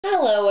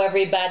Hello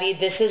everybody,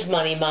 this is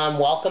Money Mom.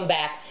 Welcome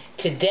back.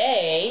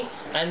 Today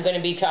I'm going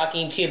to be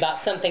talking to you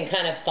about something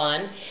kind of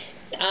fun.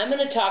 I'm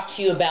going to talk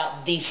to you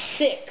about the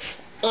 6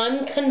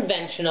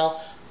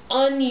 unconventional,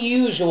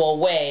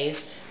 unusual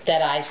ways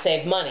that I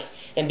save money.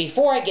 And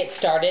before I get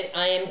started,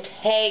 I am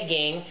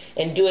tagging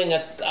and doing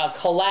a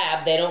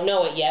collab, they don't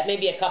know it yet,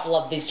 maybe a couple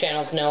of these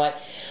channels know it,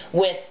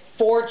 with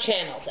 4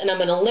 channels. And I'm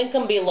going to link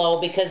them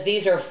below because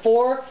these are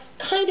 4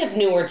 kind of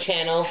newer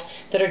channels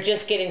that are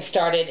just getting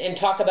started and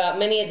talk about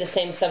many of the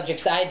same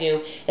subjects I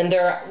do, and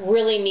they're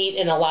really neat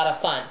and a lot of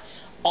fun.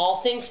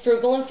 All Things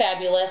Frugal and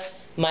Fabulous,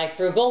 My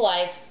Frugal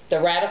Life, The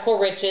Radical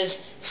Riches,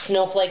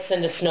 Snowflakes,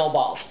 Into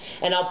Snowballs.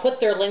 And I'll put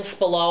their links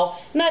below,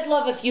 and I'd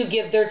love if you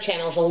give their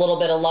channels a little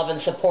bit of love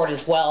and support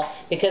as well,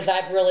 because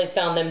I've really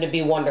found them to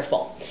be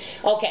wonderful.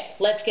 Okay,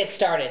 let's get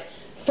started.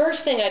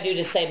 First thing I do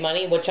to save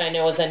money, which I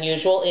know is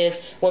unusual, is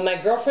when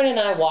my girlfriend and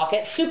I walk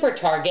at Super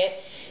Target,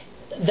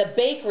 the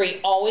bakery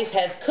always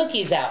has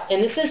cookies out.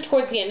 And this is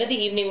towards the end of the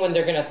evening when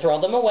they're going to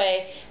throw them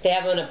away. They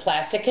have them in a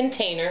plastic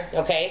container,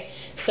 okay?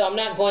 So I'm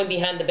not going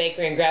behind the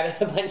bakery and grabbing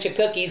a bunch of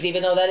cookies,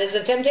 even though that is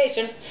a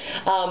temptation.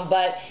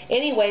 But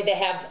anyway, they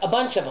have a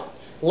bunch of them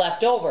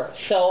left over.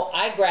 So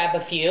I grab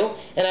a few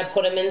and I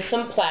put them in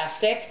some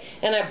plastic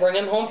and I bring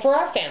them home for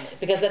our family,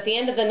 because at the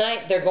end of the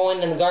night they're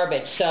going in the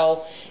garbage.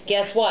 So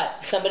guess what?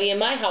 Somebody in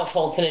my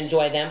household can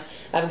enjoy them.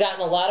 I've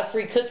gotten a lot of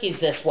free cookies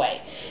this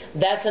way.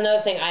 That's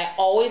another thing. I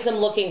always am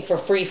looking for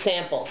free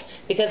samples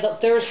because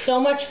there's so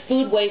much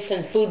food waste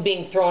and food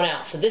being thrown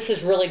out. So this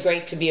is really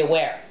great to be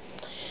aware.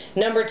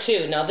 Number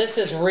 2, now this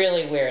is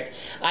really weird.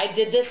 I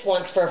did this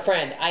once for a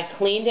friend. I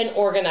cleaned and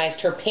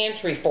organized her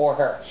pantry for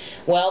her.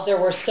 Well, there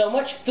were so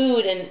much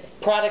food and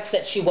products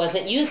that she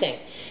wasn't using.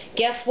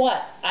 Guess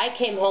what? I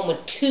came home with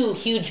 2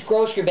 huge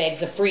grocery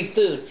bags of free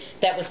food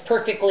that was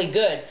perfectly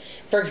good.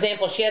 For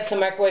example, she had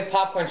some microwave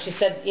popcorn. She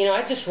said, you know,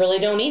 I just really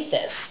don't eat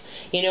this.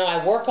 You know,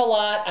 I work a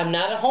lot. I'm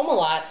not at home a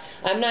lot.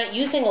 I'm not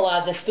using a lot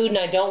of this food and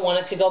I don't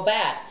want it to go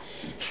bad.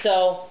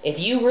 So if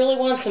you really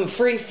want some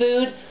free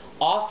food,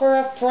 offer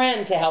a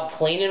friend to help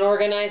clean and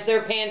organize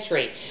their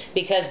pantry,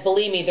 because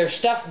believe me, there's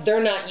stuff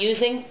they're not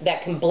using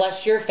that can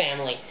bless your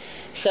family.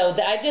 So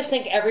I just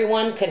think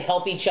everyone could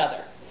help each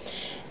other.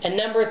 And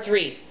number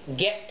 3,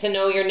 get to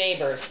know your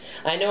neighbors.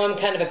 I know I'm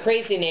kind of a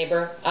crazy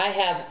neighbor. I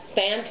have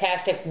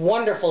fantastic,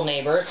 wonderful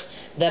neighbors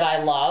that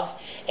I love.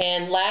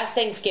 And last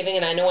Thanksgiving,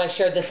 and I know I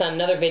shared this on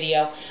another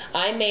video,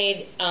 I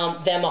made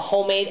them a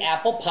homemade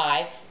apple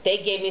pie.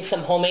 They gave me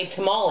some homemade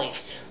tamales.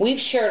 We've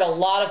shared a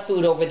lot of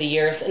food over the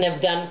years and have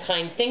done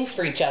kind things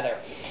for each other.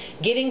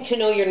 Getting to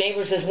know your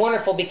neighbors is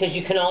wonderful because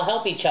you can all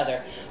help each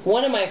other.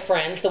 One of my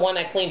friends, the one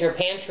I cleaned her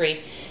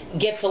pantry,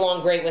 gets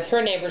along great with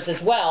her neighbors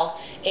as well,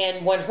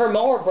 and when her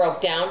mower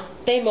broke down,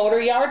 they mowed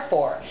her yard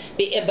for her.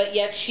 But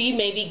yet she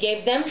maybe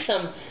gave them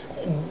some,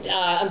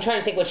 I'm trying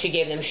to think what she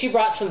gave them. She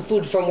brought some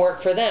food from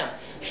work for them.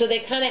 So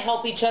they kind of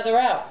help each other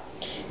out.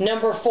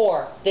 Number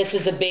 4, this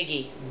is a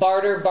biggie,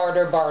 barter,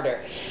 barter,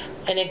 barter.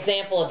 An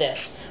example of this.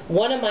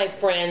 One of my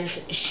friends,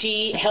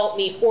 she helped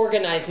me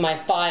organize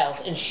my files,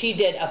 and she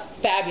did a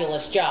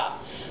fabulous job.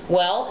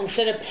 Well,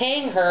 instead of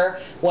paying her,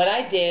 what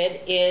I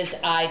did is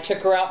I took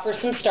her out for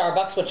some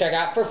Starbucks, which I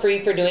got for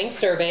free for doing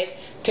surveys,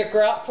 took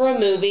her out for a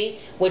movie,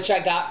 which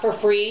I got for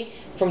free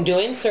from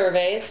doing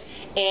surveys,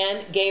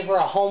 and gave her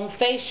a home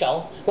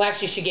facial. Well,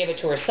 actually, she gave it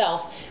to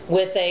herself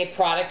with a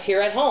product here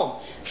at home.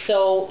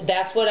 So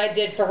that's what I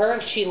did for her.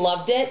 She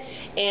loved it,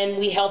 and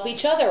we help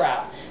each other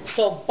out.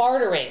 So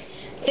bartering.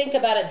 Think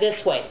about it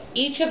this way.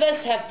 Each of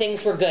us have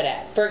things we're good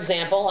at. For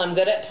example, I'm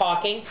good at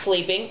talking,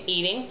 sleeping,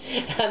 eating.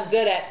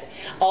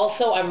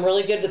 I'm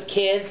really good with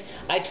kids.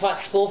 I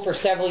taught school for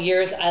several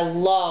years. I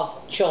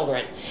love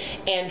children.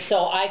 And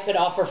so I could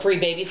offer free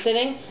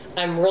babysitting.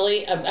 I'm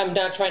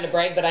not trying to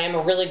brag, but I am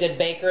a really good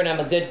baker, and I'm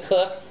a good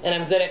cook, and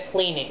I'm good at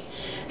cleaning.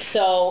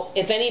 So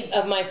if any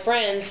of my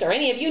friends or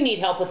any of you need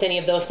help with any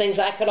of those things,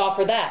 I could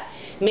offer that.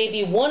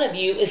 Maybe one of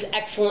you is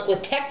excellent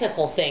with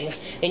technical things,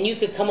 and you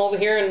could come over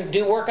here and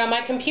do work on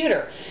my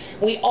computer.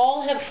 We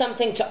all have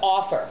something to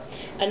offer.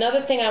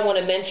 Another thing I want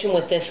to mention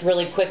with this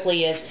really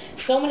quickly is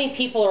so many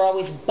people are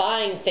always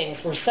buying things.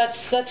 We're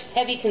such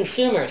heavy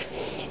consumers.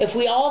 If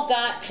we all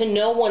got to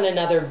know one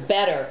another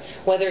better,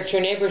 whether it's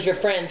your neighbors,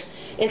 your friends,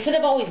 instead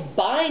of always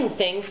buying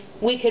things,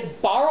 we could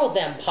borrow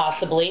them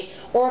possibly,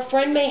 or a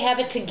friend may have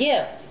it to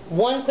give.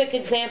 One quick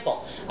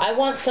example. I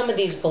want some of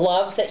these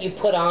gloves that you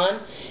put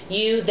on,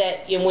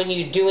 when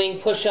you're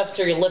doing push-ups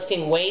or you're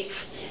lifting weights,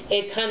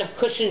 it kind of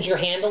cushions your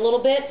hand a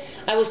little bit.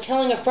 I was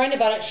telling a friend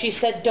about it. She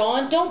said,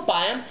 Dawn, don't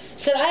buy them.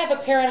 She said, I have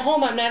a pair at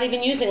home I'm not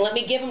even using. Let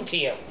me give them to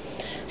you.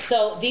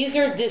 So these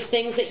are just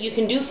things that you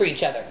can do for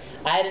each other.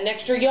 I had an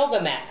extra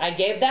yoga mat. I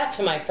gave that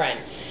to my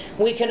friend.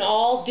 We can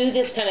all do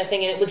this kind of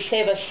thing, and it would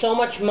save us so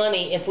much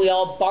money if we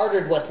all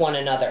bartered with one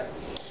another.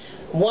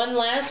 One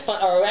last,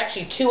 or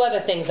actually 2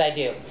 other things I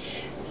do.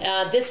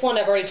 this one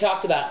I've already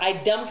talked about.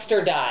 I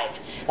dumpster dive.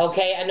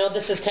 Okay, I know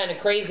this is kind of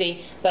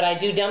crazy, but I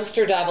do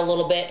dumpster dive a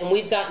little bit, and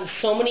we've gotten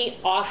so many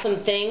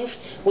awesome things.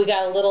 We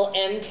got a little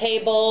end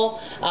table.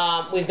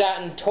 We've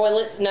gotten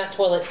not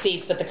toilet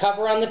seats, but the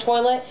cover on the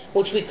toilet,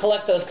 which we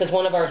collect those because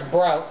one of ours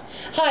broke.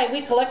 Hi,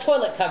 we collect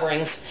toilet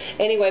coverings.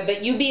 Anyway,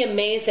 but you'd be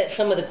amazed at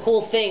some of the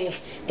cool things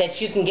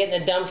that you can get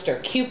in a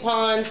dumpster.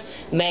 Coupons,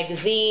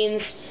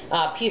 magazines,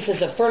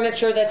 pieces of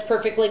furniture that's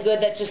perfectly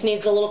good that just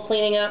needs a little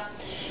cleaning up.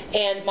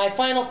 And my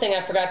final thing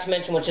I forgot to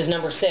mention, which is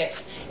number 6,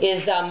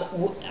 is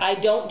I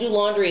don't do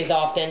laundry as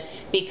often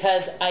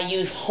because I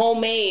use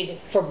homemade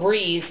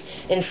Febreze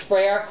and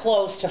spray our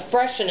clothes to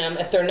freshen them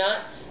if they're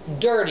not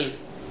dirty.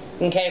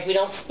 Okay, if we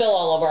don't spill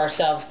all over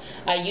ourselves,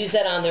 I use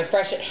that on there,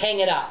 fresh it, hang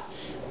it up.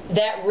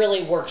 That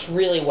really works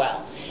really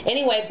well.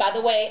 Anyway, by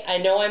the way, I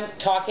know I'm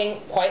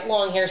talking quite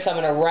long here, so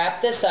I'm going to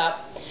wrap this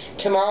up.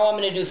 Tomorrow I'm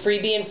going to do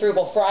Freebie and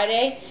Frugal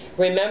Friday.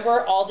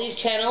 Remember, all these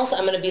channels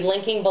I'm going to be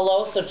linking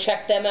below, so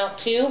check them out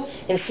too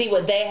and see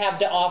what they have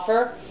to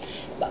offer.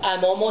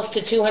 I'm almost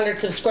to 200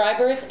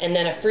 subscribers, and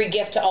then a free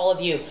gift to all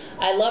of you.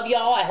 I love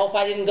y'all. I hope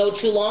I didn't go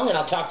too long, and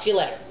I'll talk to you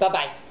later.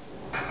 Bye-bye.